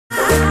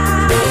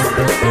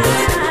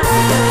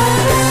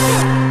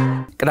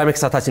ቅዳሜ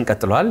ከሰዓታችን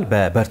ቀጥሏል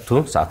በበርቱ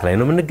ሰዓት ላይ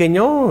ነው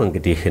የምንገኘው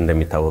እንግዲህ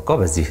እንደሚታወቀው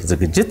በዚህ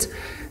ዝግጅት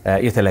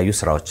የተለያዩ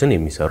ስራዎችን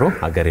የሚሰሩ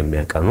ሀገር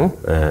የሚያቀኑ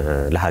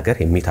ለሀገር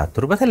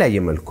የሚታትሩ በተለያየ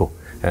መልኩ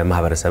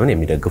ማህበረሰብን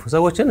የሚደግፉ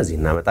ሰዎችን እዚህ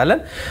እናመጣለን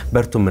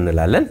በርቱ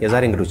እንላለን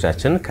የዛሬ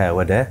እንግዶቻችን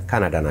ከወደ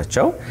ካናዳ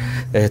ናቸው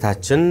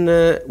እህታችን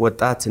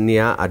ወጣት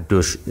ኒያ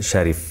አዶሽ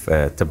ሸሪፍ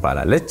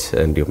ትባላለች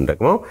እንዲሁም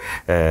ደግሞ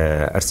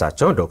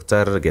እርሳቸው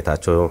ዶክተር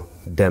ጌታቸው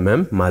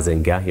ደመም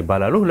ማዘንጊያ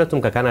ይባላሉ ሁለቱም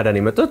ከካናዳ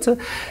ነው የመጡት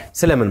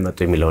ስለምን መጡ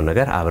የሚለው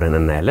ነገር አብረን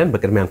እናያለን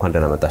በቅድሚያ እንኳን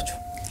ደህና መጣችሁ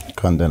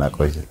እንኳን ደህና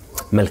ቆየ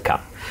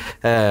መልካም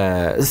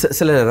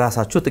ስለ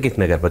ራሳችሁ ጥቂት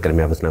ነገር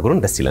በቅድሚያ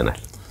ብትነግሩን ደስ ይለናል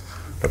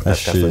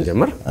እሺ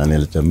እኔ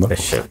ልጀምር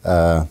እሺ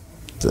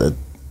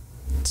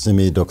ስሜ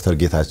ዶክተር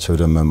ጌታቸው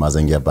ደመም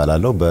ማዘንጊያ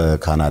ይባላልው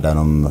በካናዳ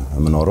ነው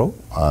የምኖረው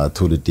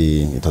ትውልደ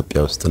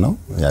ኢትዮጵያ ውስጥ ነው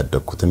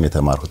ያደግኩትም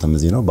የተማርኩትም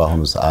እዚህ ነው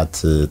በአሁኑ ሰዓት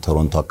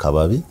ቶሮንቶ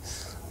አካባቢ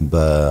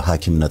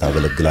በሐኪምነት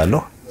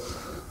አገለግላለሁ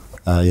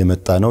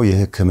የመጣ ነው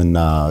የህክምና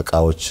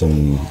ቃዎችን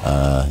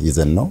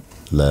ይዘን ነው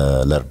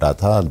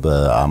ለእርዳታ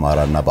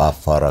በአማራና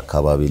በአፋር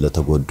አካባቢ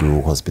ለተጎዱ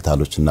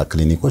ሆስፒታሎችና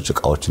ክሊኒኮች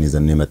ቃዎችን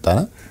ይዘን ነው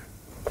የመጣነው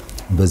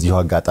በዚሁ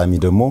አጋጣሚ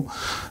ደግሞ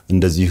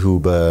እንደዚሁ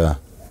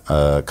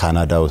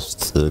በካናዳ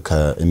ውስጥ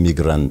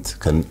ከኢሚግራንት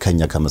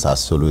ከኛ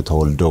ከመሳሰሉ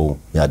ተወልደው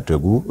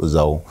ያደጉ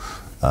እዛው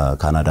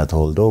ካናዳ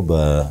ተወልደው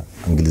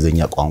በእንግሊዘኛ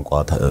ቋንቋ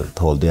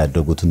ተወልደው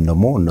ያደጉትን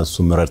ደግሞ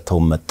እነሱም ረድተው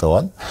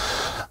መጥተዋል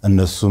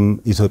እነሱም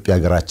ኢትዮጵያ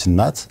ሀገራችን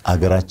ናት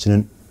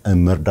ሀገራችንን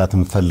መርዳት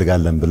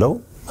እንፈልጋለን ብለው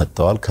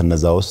መጥተዋል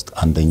ከነዛ ውስጥ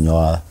አንደኛዋ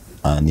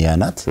ኒያ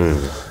ናት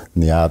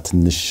ኒያ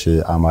ትንሽ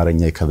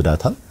አማርኛ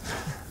ይከብዳታል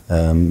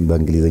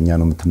በእንግሊዘኛ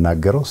ነው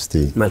የምትናገረው እስቲ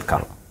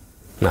መልካም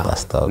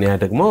ኒያ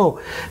ደግሞ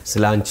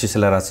ስላንቺ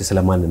ስለራሴ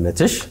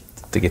ስለማንነትሽ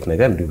ጥቂት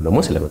ነገር እንዲሁም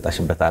ደግሞ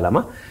ስለመጣሽበት ዓላማ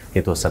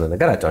የተወሰነ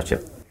ነገር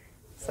አጫውችን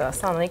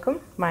Assalamu alaikum.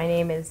 My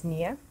name is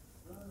Nia.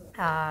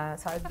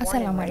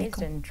 Assalamu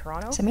alaikum.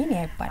 ስሜ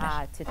ኒያ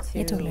ይባላል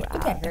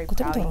የተወለድኩት ያደግኩት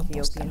ቶሮንቶ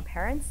ውስጥ ነው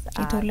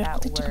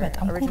የተወለድኩት እጅግ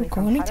በጣም ኩሩ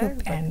ከሆኑ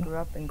ኢትዮጵያውያን ነው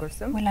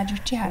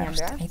ወላጆቼ ሀረር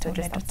ውስጥ ነው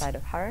የተወለዱት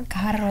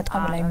ከሀረር ወጣ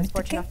ብላ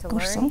የምትገኝ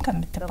ጉርሱም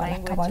ከምትባል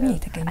አካባቢ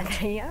የተገኘች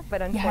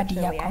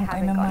የሀዲያ ቋንቋ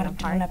የመማር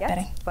ዕድል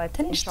ነበረኝ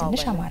ትንሽ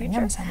አማርኛ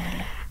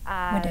እሰማለሁ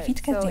ወደፊት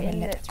ከዚህ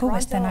የበለጠ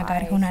ጎበዝ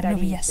ተናጋሪ ሆናለሁ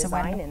ብዬ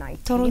አስባለሁ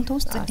ቶሮንቶ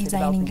ውስጥ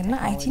ዲዛይኒንግ እና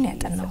አይቲ ነው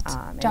ያጠናሁት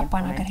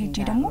ጃፓን ሀገር ሄጄ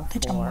ደግሞ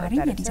ተጨማሪ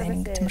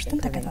የዲዛይኒንግ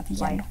ትምህርትን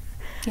ተከታትያለሁ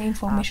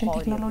የኢንፎርሜሽን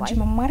ቴክኖሎጂ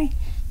መማሪ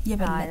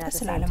የበለጠ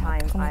ስላለም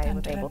አቀፍ ሁኔታ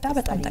እንድረዳ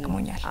በጣም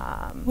ጠቅሞኛል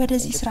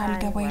ወደዚህ ስራ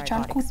ልገባ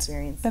የቻልኩት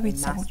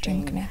በቤተሰቦቼ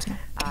ምክንያት ነው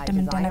ቅድም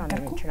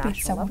እንደነገርኩ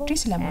ቤተሰቦቼ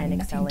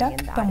ስለማንነቴ እንዳቅ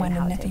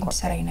በማንነቴ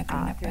እንድሰራ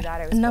ይነግሩኝ ነበር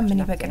እና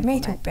ምን በቅድሚያ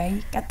ኢትዮጵያዊ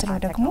ቀጥሎ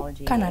ደግሞ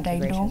ካናዳዊ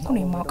እንደሆንኩ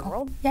ነው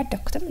የማውቀው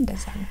ያደግኩትም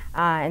እንደዛ ነው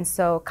And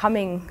so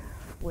coming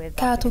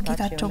ከአቶ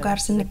ጌታቸው ጋር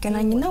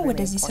ስንገናኝና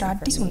ወደዚህ ስራ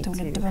አዲሱን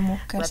ትውልድ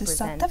በመወከል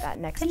ሲሳተፍ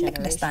ትልቅ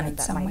ደስታ ነው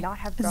የተሰማኝ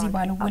እዚህ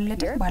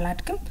ባልወለድም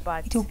ባላድግም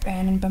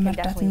ኢትዮጵያውያንን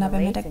በመርዳትና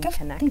በመደገፍ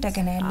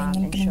እንደገና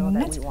ያለኝን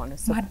ግንኙነት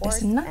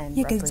ማደስና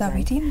የገዛ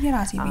ቤቴን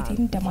የራሴ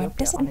ቤቴን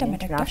እንደማደስ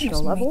እንደመደገፍ ነው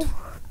ስሜቱ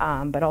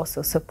but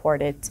also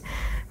support it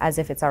as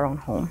if it's our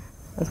own home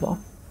as well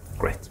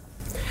great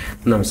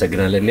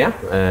እናመሰግናለን ያ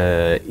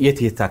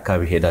የት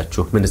አካባቢ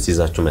ሄዳችሁ ምንስ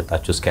ይዛችሁ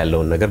መጣችሁ እስከ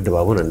ያለውን ነገር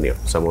ድባቡን እንየው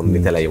ሰሞኑን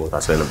የተለያየ ቦታ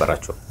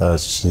ስለነበራችሁ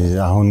እሺ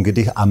አሁን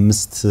እንግዲህ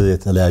 5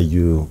 የተለያዩ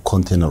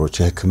ኮንቴነሮች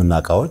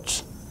የህክምና ቃዎች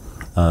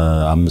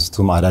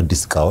አምስቱም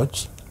አዳዲስ ቃዎች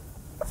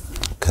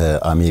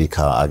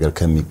ከአሜሪካ አገር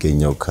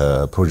ከሚገኘው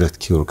ከፕሮጀክት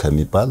ኪዩር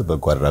ከሚባል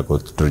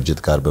በጓድራጎት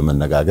ድርጅት ጋር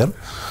በመነጋገር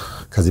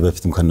ከዚህ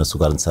በፊትም ከነሱ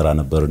ጋር እንሰራ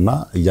ነበርና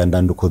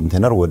እያንዳንዱ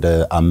ኮንቴነር ወደ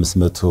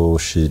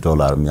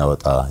 $500,000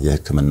 የሚያወጣ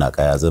የህክምና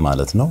ቃ ያዘ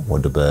ማለት ነው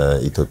ወደ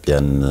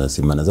በኢትዮጵያን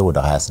ሲመነዘር ወደ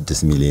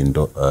 26 ሚሊዮን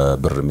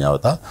ብር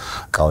የሚያወጣ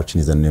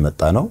ቃዎችን ይዘን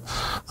የመጣ ነው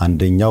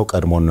አንደኛው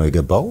ቀድሞ ነው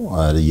የገባው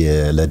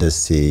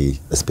የለደሴ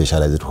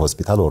ስፔሻላይዝድ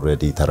ሆስፒታል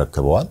ኦሬዲ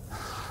ተረክበዋል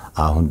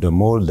አሁን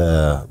ደግሞ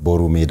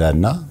ለቦሩ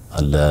ሜዳና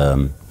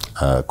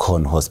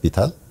ለኮን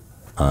ሆስፒታል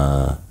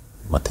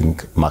I think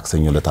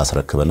ማክሰኞ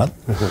ለታስረክበናል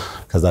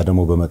ከዛ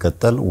ደግሞ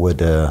በመቀጠል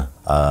ወደ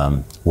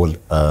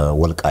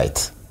ወልቃይት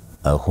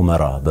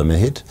ሁመራ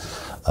በመሄድ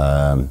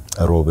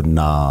ሮብና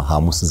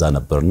ሐሙስ እዛ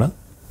ነበርና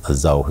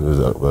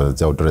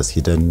እዛው ድረስ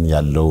ሄደን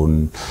ያለውን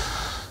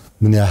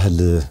ምን ያህል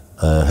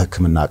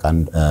ህክምና ቃን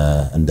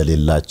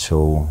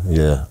እንደሌላቸው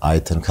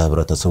የአይተን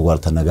ከህብረተሰቡ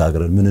ጋር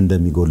ተነጋግረን ምን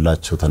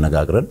እንደሚጎላቸው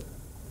ተነጋግረን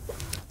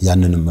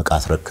ያንንም መቃ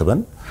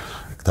አስረክበን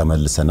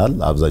ተመልሰናል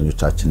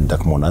አብዛኞቻችን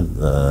ደክሞናል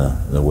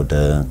ወደ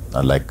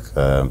ላይክ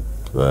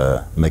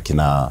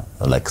መኪና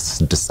ላይክ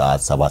 6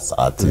 ሰዓት 7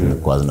 ሰዓት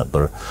እንጓዝ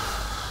ነበር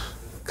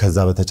ከዛ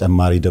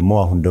በተጨማሪ ደግሞ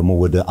አሁን ደግሞ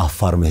ወደ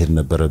አፋር መሄድ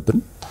ነበረብን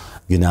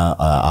ግን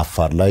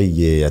አፋር ላይ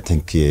I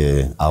think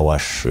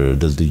አዋሽ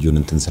ድልድዩን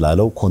እንትን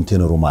ስላለው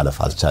ኮንቴነሩ ማለፍ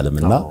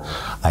አልቻለምና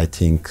I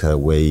think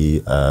ወይ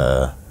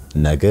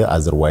ነገ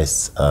otherwise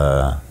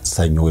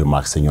ሰኞ ወይ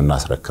ማክሰኞ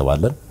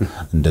እናስረክባለን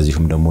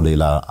እንደዚሁም ደግሞ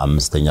ሌላ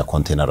አምስተኛ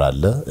ኮንቴነር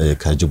አለ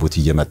ከጅቡቲ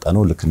እየመጣ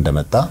ነው ልክ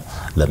እንደመጣ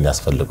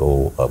ለሚያስፈልገው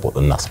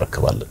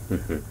እናስረክባለን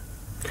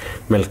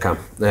መልካም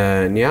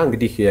ኒያ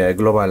እንግዲህ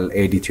የግሎባል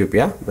ኤድ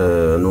ኢትዮጵያ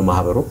ነው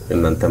ማህበሩ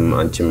እናንተም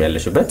አንቺም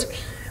ያለሽበት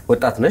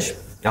ወጣት ነሽ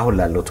አሁን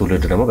ላለው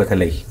ትውልድ ደግሞ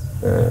በተለይ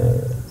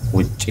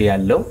ውጪ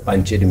ያለው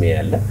አንቺ እድሜ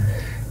ያለ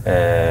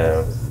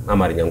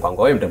አማርኛን ቋንቋ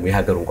ወይም ደግሞ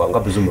የሀገሩን ቋንቋ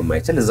ብዙም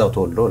የማይችል እዛው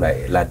ተወልዶ ላይ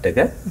ላደገ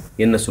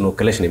የነሱን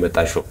ወክለሽ ነው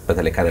የመጣሽው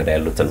በተለይ ካናዳ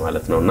ያሉትን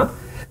ማለት ነውና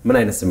ምን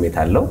አይነት ስሜት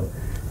አለው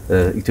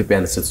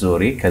ኢትዮጵያን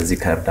ስትዞሪ ከዚህ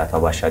ከርዳታ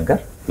ባሻገር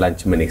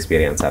ላንቺ ምን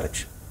ኤክስፒሪየንስ አለች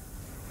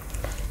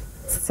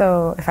So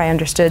if I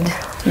understood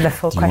the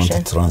full question,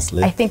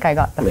 I think I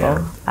got the full.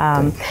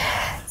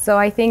 So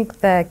I think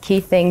the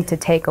key thing to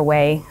take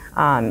away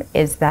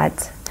is that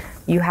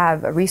you have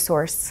a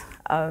resource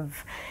of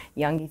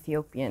young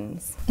Ethiopians.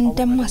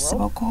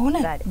 እንደማስበው ከሆነ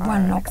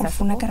ዋናው ቁልፉ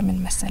ነገር ምን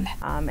መሰለ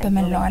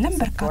በመላው ዓለም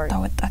በርካታ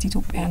ወጣት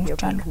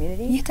ኢትዮጵያኖች አሉ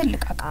ይህ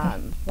ትልቅ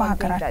አቅም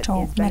በሀገራቸው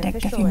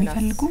መደገፍ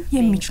የሚፈልጉ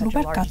የሚችሉ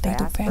በርካታ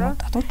ኢትዮጵያውያን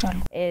ወጣቶች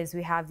አሉ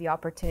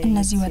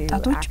እነዚህ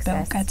ወጣቶች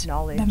በእውቀት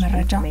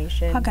በመረጃ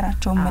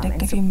ሀገራቸውን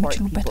መደገፍ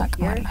የሚችሉበት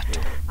አቅም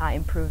አላቸው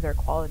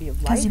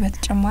ከዚህ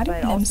በተጨማሪ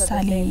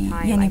ለምሳሌ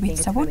የኔ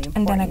ቤተሰቦች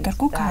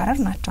እንደነገርኩ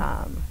ከሐረር ናቸው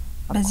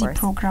በዚህ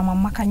ፕሮግራም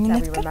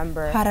አማካኝነት ግን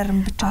ሐረርን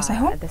ብቻ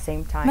ሳይሆን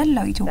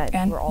መላው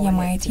ኢትዮጵያን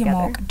የማየት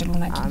የማወቅ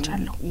እድሉን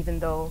አግኝቻለሁ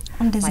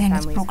እንደዚህ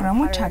አይነት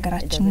ፕሮግራሞች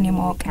ሀገራችንን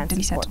የማወቅ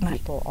እድል ይሰጡናል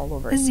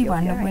እዚህ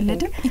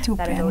ባንወለድም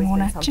ኢትዮጵያን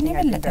መሆናችን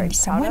የበለጠ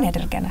እንዲሰማን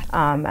ያደርገናል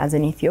As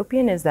an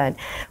Ethiopian is that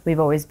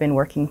we've always been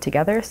working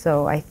together so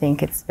I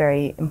think it's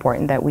very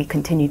important that we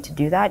continue to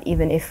do that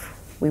even if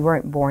we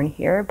weren't born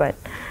here but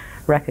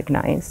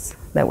recognize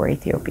that we're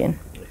Ethiopian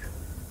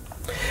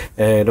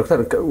ዶክተር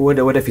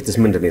ወደፊትስ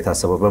ምንድነው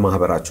የታሰበው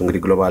በማህበራችሁ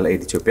እንግዲህ ግሎባል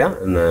ኤድ ኢትዮጵያ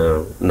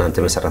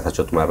እናንተ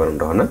መሰረታችሁት ማህበር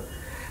እንደሆነ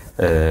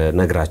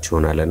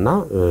ነግራችሁናልና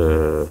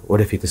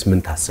ወደፊትስ ምን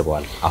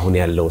ታስበዋል አሁን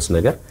ያለውስ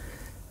ነገር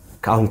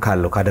ካሁን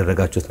ካለው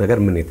ካደረጋችሁት ነገር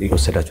ምን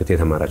ይወሰዳችሁት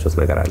የተማራችሁት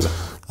ነገር አለ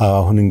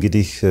አሁን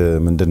እንግዲህ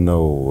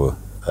ምንድነው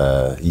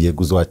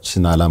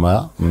የጉዟችን አላማ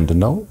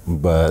ምንድነው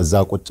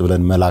በዛ ቁጭ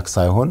ብለን መላክ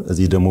ሳይሆን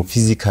እዚህ ደግሞ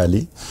ፊዚካሊ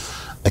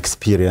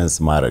ኤክስፒሪየንስ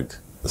ማድረግ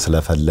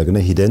ስለፈለግነ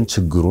ሂደን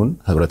ችግሩን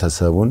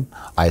ህብረተሰቡን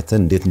አይተን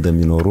እንዴት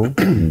እንደሚኖሩ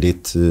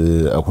እንዴት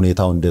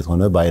ሁኔታው እንዴት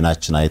ሆነ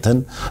ባይናችን አይተን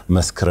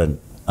መስክረን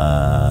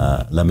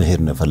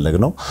ለመሄድ ነው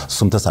ፈለግነው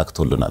እሱም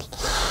ተሳክቶልናል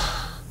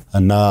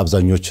እና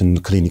አብዛኞችን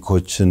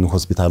ክሊኒኮችን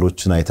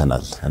ሆስፒታሎችን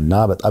አይተናል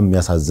እና በጣም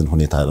የሚያሳዝን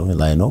ሁኔታ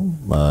ላይ ነው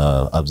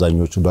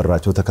አብዛኞቹ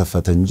በራቸው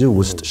ተከፈተ እንጂ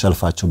ውስጥ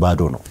ሸልፋቸው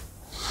ባዶ ነው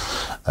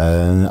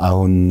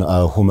አሁን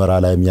ሁመራ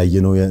ላይ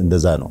የሚያየነው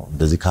እንደዛ ነው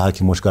እንደዚህ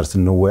ከሐኪሞች ጋር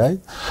ስንወያይ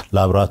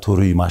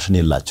ላብራቶሪ ማሽን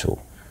የላቸው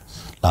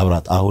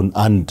ላብራት አሁን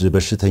አንድ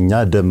በሽተኛ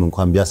ደም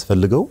እንኳን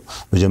ቢያስፈልገው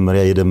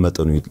መጀመሪያ የደም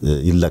መጠኑ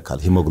ይለካል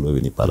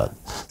ሂሞግሎቢን ይባላል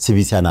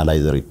ሲቢሲ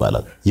አናላይዘር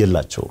ይባላል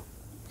የላቸው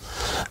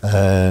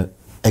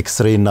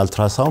ኤክስሬይ እና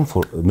አልትራሳውንድ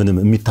ምንም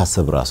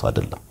የሚታሰብ ራሱ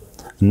አይደለም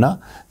እና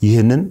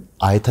ይሄንን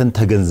አይተን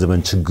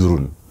ተገንዝበን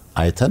ችግሩን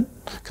አይተን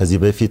ከዚህ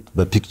በፊት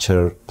በፒክቸር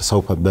ሰው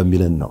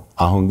በሚልን ነው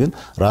አሁን ግን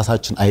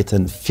ራሳችን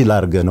አይተን ፊል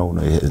አርገነው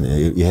ነው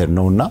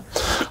ይሄርነውና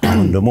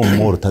አሁን ደግሞ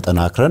ሞር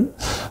ተጠናክረን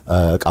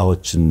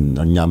ቃዎችን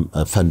እኛም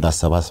ፈንድ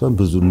አሰባስበን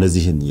ብዙ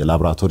እነዚህን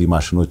የላብራቶሪ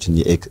ማሽኖችን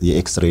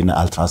የኤክስሬይ እና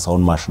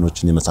አልትራሳውንድ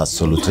ማሽኖችን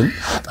የመሳሰሉትን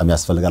በጣም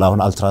ያስፈልጋል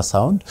አሁን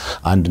አልትራሳውንድ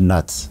አንድ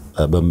እናት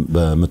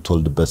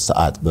በመትወልድበት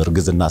ሰዓት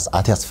በርግዝና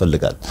ሰዓት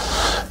ያስፈልጋል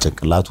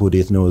ጭንቅላቱ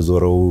ወዴት ነው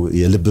ዞረው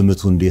የልብ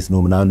ምቱ እንዴት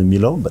ነው ምናምን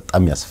የሚለው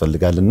በጣም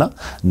ያስፈልጋልና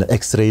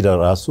ኤክስሬይ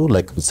ራሱ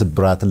ላይክ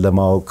ስብራትን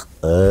ለማወቅ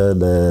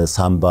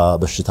ለሳምባ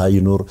በሽታ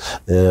ይኖር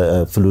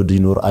ፍሉድ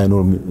ይኖር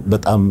አይኖር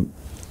በጣም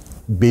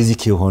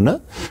ቤዚክ የሆነ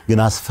ግን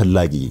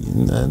አስፈላጊ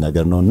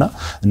ነገር ነውና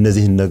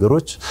እነዚህ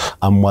ነገሮች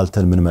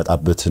አሟልተን ምን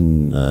መጣበትን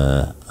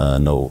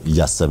ነው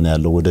ያሰብነ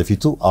ያለው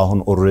ወደፊቱ አሁን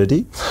ኦሬዲ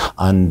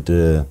አንድ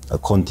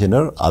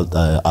ኮንቴነር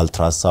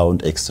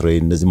አልትራሳውንድ ኤክስሬይ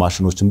እነዚህ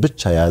ማሽኖችን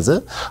ብቻ ያዘ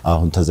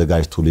አሁን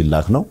ተዘጋጅቶ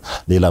ሊላክ ነው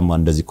ሌላም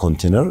እንደዚህ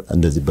ኮንቴነር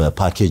እንደዚህ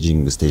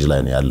በፓኬጂንግ ስቴጅ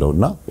ላይ ነው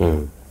ያለውና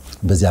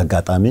በዚህ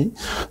አጋጣሚ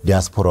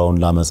ዲያስፖራውን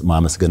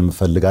ማመስገን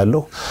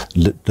እንፈልጋለሁ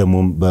ደሞ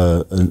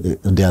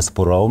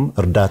በዲያስፖራውም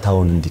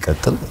እርዳታውን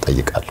እንዲቀጥል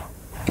ጠይቃለሁ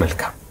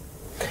መልካም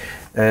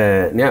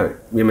ኒያ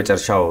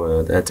የመጨረሻው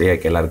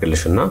ጥያቄ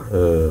ላርግልሽና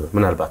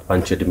ምናልባት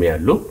ባንቺ እድሜ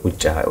ያሉ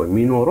ውጭ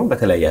የሚኖሩ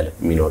በተለያየ ዓለም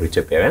የሚኖሩ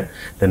ኢትዮጵያውያን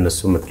ለነሱ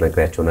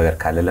የምትነግራቸው ነገር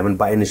ካለ ለምን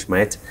ባይንሽ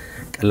ማየት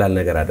ቀላል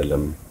ነገር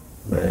አይደለም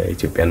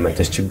ኢትዮጵያን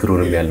መተሽ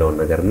ችግሩንም ያለውን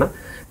ነገርና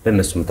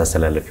ለነሱ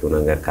የምታስተላልፊው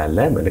ነገር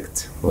ካለ መልእክት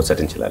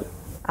መውሰድ እንችላለን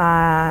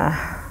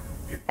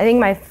I think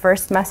my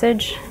first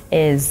message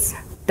is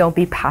don't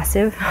be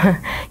passive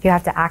you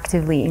have to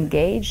actively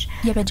engage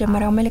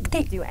የመጀመሪያው መልእክቴ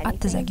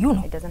አትዘግዩ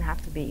ነው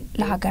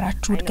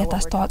ለሀገራችሁ እድገት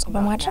አስተዋጽኦ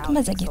በማድረግ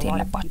መዘግየት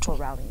የለባችሁ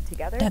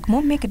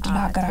ደግሞ የግድ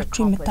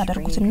ለሀገራችሁ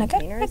የምታደርጉትን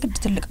ነገር የግድ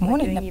ትልቅ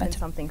መሆን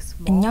የለበትም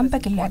እኛም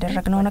በግል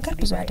ያደረግነው ነገር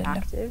ብዙ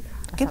አይደለም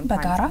ግን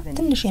በጋራ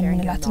ትንሽ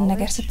የምንላትን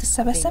ነገር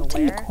ስትሰበሰብ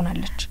ትልቅ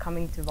ሆናለች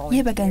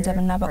ይህ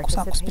በገንዘብና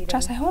በቁሳቁስ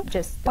ብቻ ሳይሆን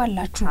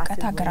ባላችሁ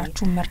ዕውቀት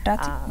ሀገራችሁን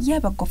መርዳት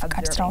የበጎ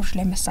ፈቃድ ስራዎች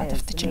ላይ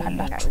መሳተፍ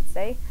ትችላላችሁ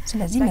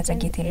ስለዚህ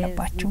መዘግየት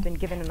የለባችሁ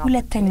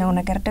ሁለተኛው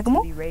ነገር ደግሞ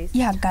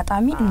ይህ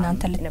አጋጣሚ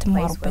እናንተ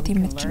ልትማሩበት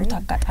የምትችሉት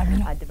አጋጣሚ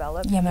ነው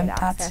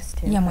የመምጣት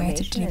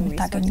የማየት እድል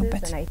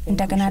የምታገኙበት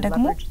እንደገና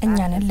ደግሞ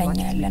እኛንን ለኛ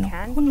ያለ ነው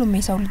ሁሉም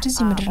የሰው ልጅ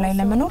እዚህ ምድር ላይ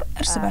ለመኖር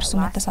እርስ በርሱ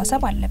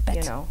መተሳሰብ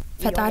አለበት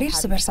ፈጣሪ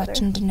እርስ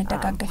በርሳችን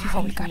እንድንደጋገፍ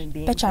ይፈልጋል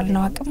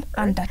በቻልነው አቅም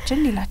አንዳችን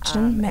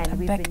ሌላችንን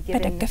መጠበቅ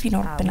በደገፍ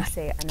ይኖርብናል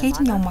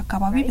ከየትኛውም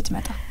አካባቢ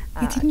ብትመጣ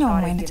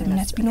የትኛውም አይነት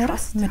እምነት ቢኖር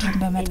ምድርን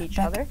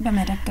በመጠበቅ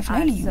በመደገፍ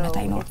ላይ ልዩነት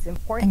አይኖርም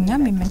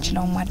እኛም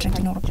የምንችለውን ማድረግ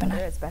ይኖርብናል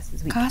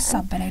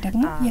ከሐሳብ በላይ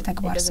ደግሞ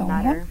የተግባር ሰው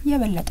መሆን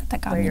የበለጠ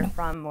ጠቃሚ ነው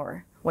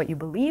what you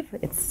believe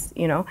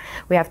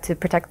we have to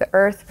protect the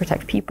earth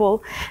protect people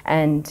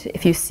and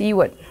if you see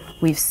what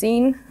we've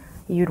seen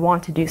you'd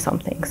want to do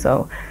something so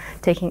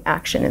taking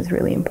action is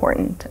really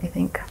important I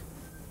think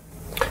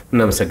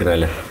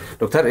እናመሰግናለን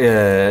ዶክተር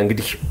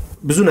እንግዲህ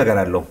ብዙ ነገር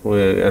አለው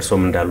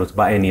እርሶም እንዳሉት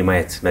በአይን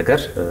የማየት ነገር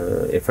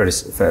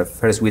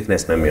first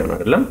witness ነው የሚሆነው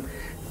አይደለም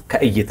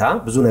ከእይታ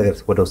ብዙ ነገር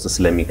ወደ ውስጥ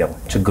ስለሚገባ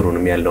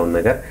ችግሩንም ያለውን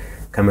ነገር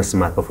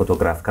ከመስማት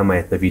በፎቶግራፍ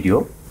ከማየት በቪዲዮ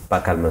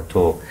በአካል መጥቶ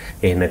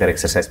ይሄን ነገር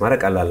ኤክሰርሳይዝ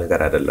ማድረግ ቀላል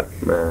ነገር አይደለም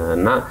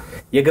እና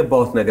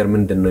የገባውት ነገር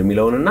ምንድነው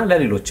የሚለውንና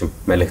ለሌሎችም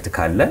መልእክት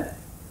ካለ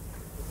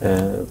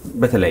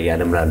በተለይ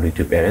ዓለም ላሉ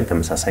ኢትዮጵያውያን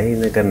ተመሳሳይ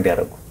ነገር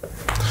እንዲያደርጉ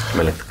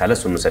መልእክት ካለ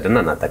እሱን እንሰድና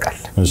እናጠቃል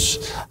እሺ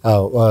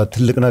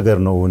ትልቅ ነገር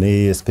ነው እኔ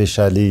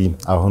ስፔሻሊ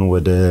አሁን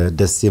ወደ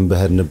ደሴም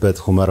በህርንበት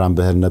ሁመራን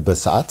በህርንበት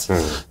ሰዓት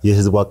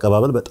የህዝቡ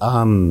አቀባበል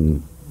በጣም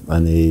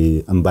እኔ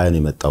እንባይን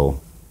የመጣው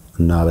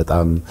እና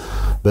በጣም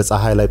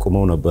በፀሐይ ላይ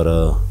ቆመው ነበር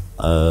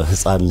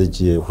ህፃን ልጅ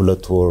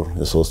 2 ወር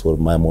 3 ወር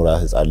ማይሞራ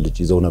ህፃን ልጅ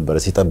ይዘው ነበር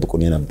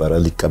ሲጠብቁን የነበረ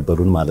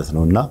ሊቀበሉን ማለት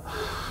ነውና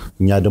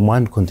እኛ ደግሞ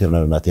አንድ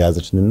ኮንቴነር ናት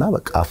ያዘችንና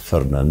በቃ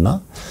አፈርነና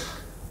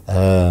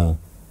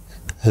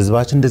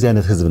ህዝባችን እንደዚህ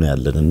አይነት ህዝብ ነው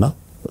ያለንና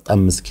በጣም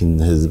ምስኪን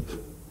ህዝብ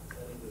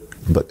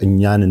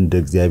በእኛን እንደ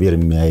እግዚአብሔር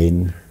የሚያይን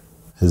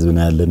ህዝብ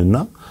ነው ያለንና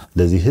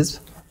ለዚህ ህዝብ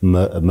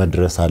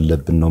መድረስ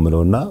አለብን ነው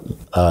ምለውና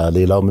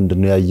ሌላው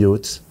ምንድነው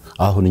ያየሁት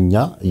አሁን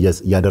እኛ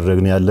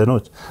ያደረግን ያለነው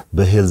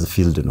በሄልዝ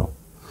ፊልድ ነው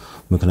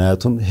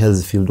ምክንያቱም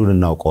ሄልዝ ፊልዱን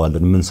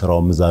እናውቀዋለን ምን ሰራው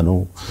ምዛ ነው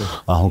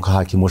አሁን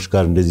ከሐኪሞች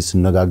ጋር እንደዚህ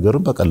ሲነጋገሩ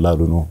በቀላሉ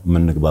ነው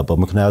ምንግባባው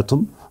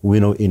ምክንያቱም we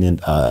know in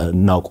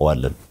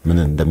እናውቀዋለን ምን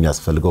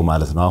እንደሚያስፈልገው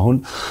ማለት ነው አሁን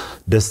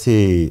ደሴ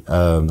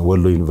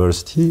ወሎ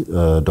ዩኒቨርሲቲ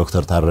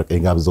ዶክተር ታረቀኝ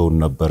ጋብዘውን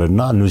ነበርና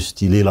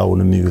ዩኒቨርሲቲ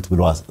ሌላውን የሚዩት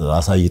ብሎ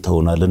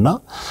አሳይተውናልና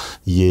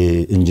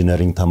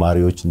የኢንጂነሪንግ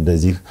ተማሪዎች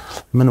እንደዚህ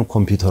ምንም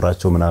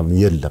ኮምፒውተራቸው ምናምን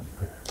የለም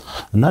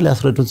እና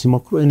ሊያስረዱን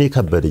ሲሞክሩ እኔ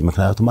ከበደኝ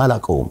ምክንያቱም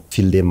አላቀውም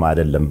ፊልዴም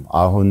አይደለም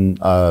አሁን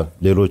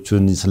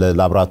ሌሎቹን ስለ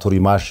ላብራቶሪ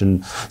ማሽን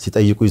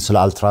ሲጠይቁኝ ስለ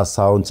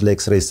አልትራሳውንድ ስለ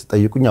ኤክስሬይ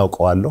ሲጠይቁኝ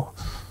ያውቀዋለሁ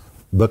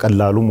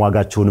በቀላሉም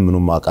ዋጋቸውንም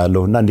ምንም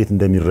አቃለውና እንዴት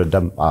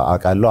እንደሚረዳም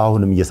አቃለው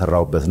አሁንም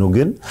እየሰራውበት ነው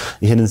ግን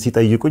ይሄንን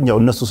ሲጠይቁኝ ያው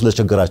እነሱ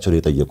ስለቸገራቸው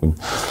ይጠይቁኝ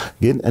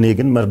ግን እኔ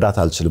ግን መርዳት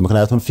አልችልም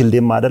ምክንያቱም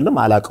ፊልዴም አይደለም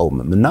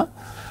አላቀውምና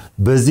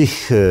በዚህ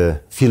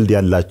ፊልድ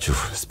ያላችሁ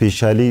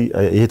ስፔሻሊ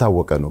ይሄ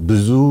ታወቀ ነው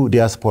ብዙ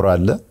ዲያስፖራ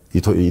አለ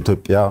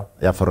ኢትዮጵያ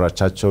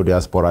ያፈራቻቸው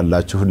ዲያስፖራ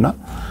አላችሁና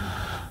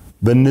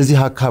በእነዚህ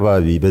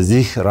አካባቢ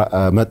በዚህ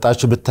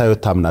መጣችሁ ብታዩ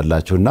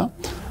ታምናላችሁና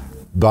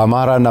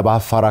በአማራና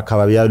በአፋር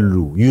አካባቢ ያሉ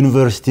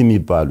ዩኒቨርሲቲ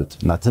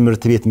የሚባሉትና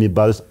ትምህርት ቤት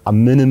የሚባሉት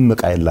ምንም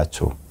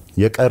መቃየላቸው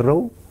የቀረው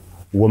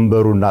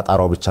ወንበሩና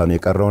ጣራው ብቻ ነው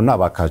የቀረውና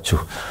ባካችሁ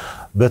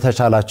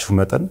በተቻላችሁ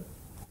መጠን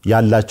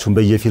ያላችሁን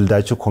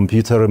በየፊልዳችሁ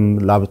ኮምፒውተርም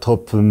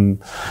ላፕቶፕም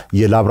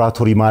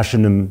የላብራቶሪ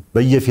ማሽንም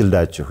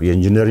በየፊልዳችሁ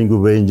የኢንጂነሪንጉ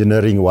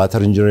በኢንጂነሪንግ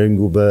ዋተር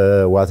ኢንጂነሪንጉ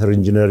በዋተር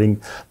ኢንጂነሪንግ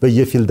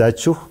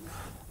በየፊልዳችሁ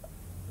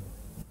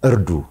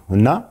እርዱ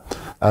እና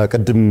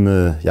ቀድም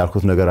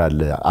ያልኩት ነገር አለ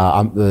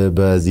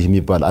በዚህ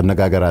የሚባል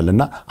አነጋገር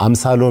አለና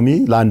 50 ሎሚ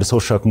ለአንድ ሰው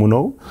ሸክሙ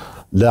ነው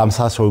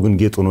ለ50 ሰው ግን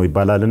ጌጡ ነው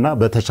ይባላልና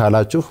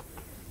በተቻላችሁ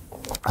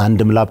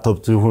አንድም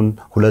ላፕቶፕ ይሁን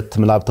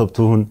ሁለትም ላፕቶፕ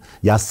ይሁን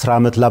የ10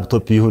 አመት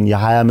ላፕቶፕ ይሁን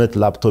የ20 አመት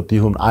ላፕቶፕ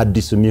ይሁን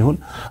አዲስም ይሁን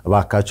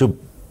ባካችሁ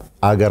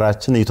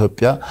አገራችን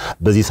ኢትዮጵያ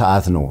በዚህ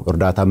ሰዓት ነው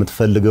እርዳታ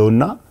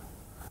የምትፈልገውና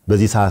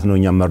በዚህ ሰዓት ነው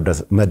እኛ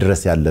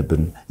መድረስ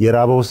ያለብን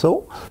የራበው ሰው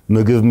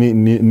ምግብ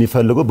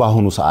የሚፈልገው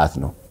በአሁኑ ሰዓት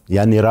ነው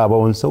ያን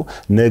የራበውን ሰው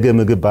ነገ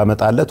ምግብ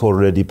ባመጣለት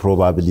ኦሬዲ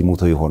ፕሮባብሊ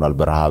ሞቶ ይሆናል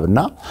በረሃብና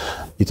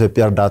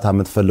ኢትዮጵያ እርዳታ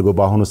የምትፈልገው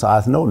በአሁኑ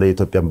ሰዓት ነው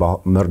ለኢትዮጵያ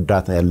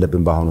መርዳት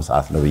ያለብን በአሁኑ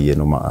ሰዓት ነው ብዬ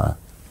ነው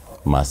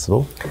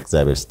ማስበው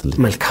እግዚአብሔር ይስጥልኝ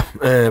መልካም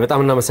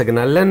በጣም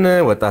እናመሰግናለን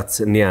ወጣት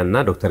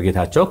ኒያና ዶክተር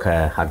ጌታቸው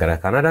ከሀገረ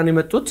ካናዳ ነው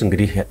የመጡት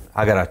እንግዲህ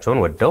ሀገራቸውን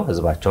ወደው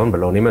ህዝባቸውን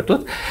ብለው ነው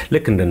የመጡት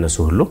ልክ እንደነሱ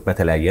ሁሉ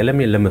በተለያየ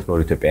ለምትኖሩ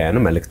ኢትዮጵያውያን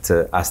መልእክት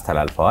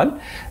አስተላልፈዋል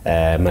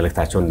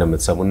መልእክታቸውን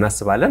እንደምትሰሙ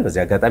እናስባለን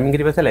በዚህ አጋጣሚ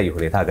እንግዲህ በተለያየ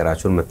ሁኔታ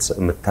ሀገራቸውን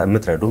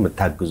ምትረዱ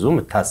ምታግዙ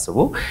ምታስቡ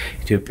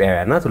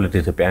ኢትዮጵያውያንና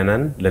ትውልደ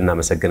ኢትዮጵያውያን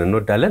ለናመሰግን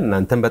እንወዳለን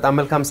እናንተም በጣም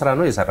መልካም ስራ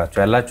ነው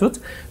የሰራችሁ ያላችሁት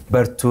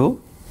በርቱ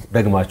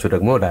ደግማችሁ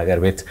ደግሞ ወደ ሀገር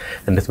ቤት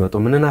እንድትመጡ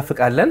ምን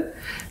እናፍቃለን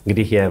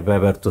እንግዲህ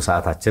በበርቱ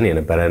ሰዓታችን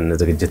የነበረን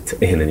ዝግጅት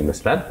ይሄንን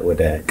ይመስላል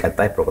ወደ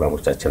ቀጣይ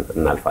ፕሮግራሞቻችን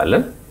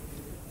እናልፋለን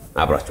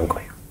አብራችሁን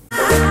ቆዩ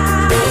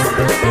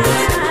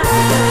Ethiopia.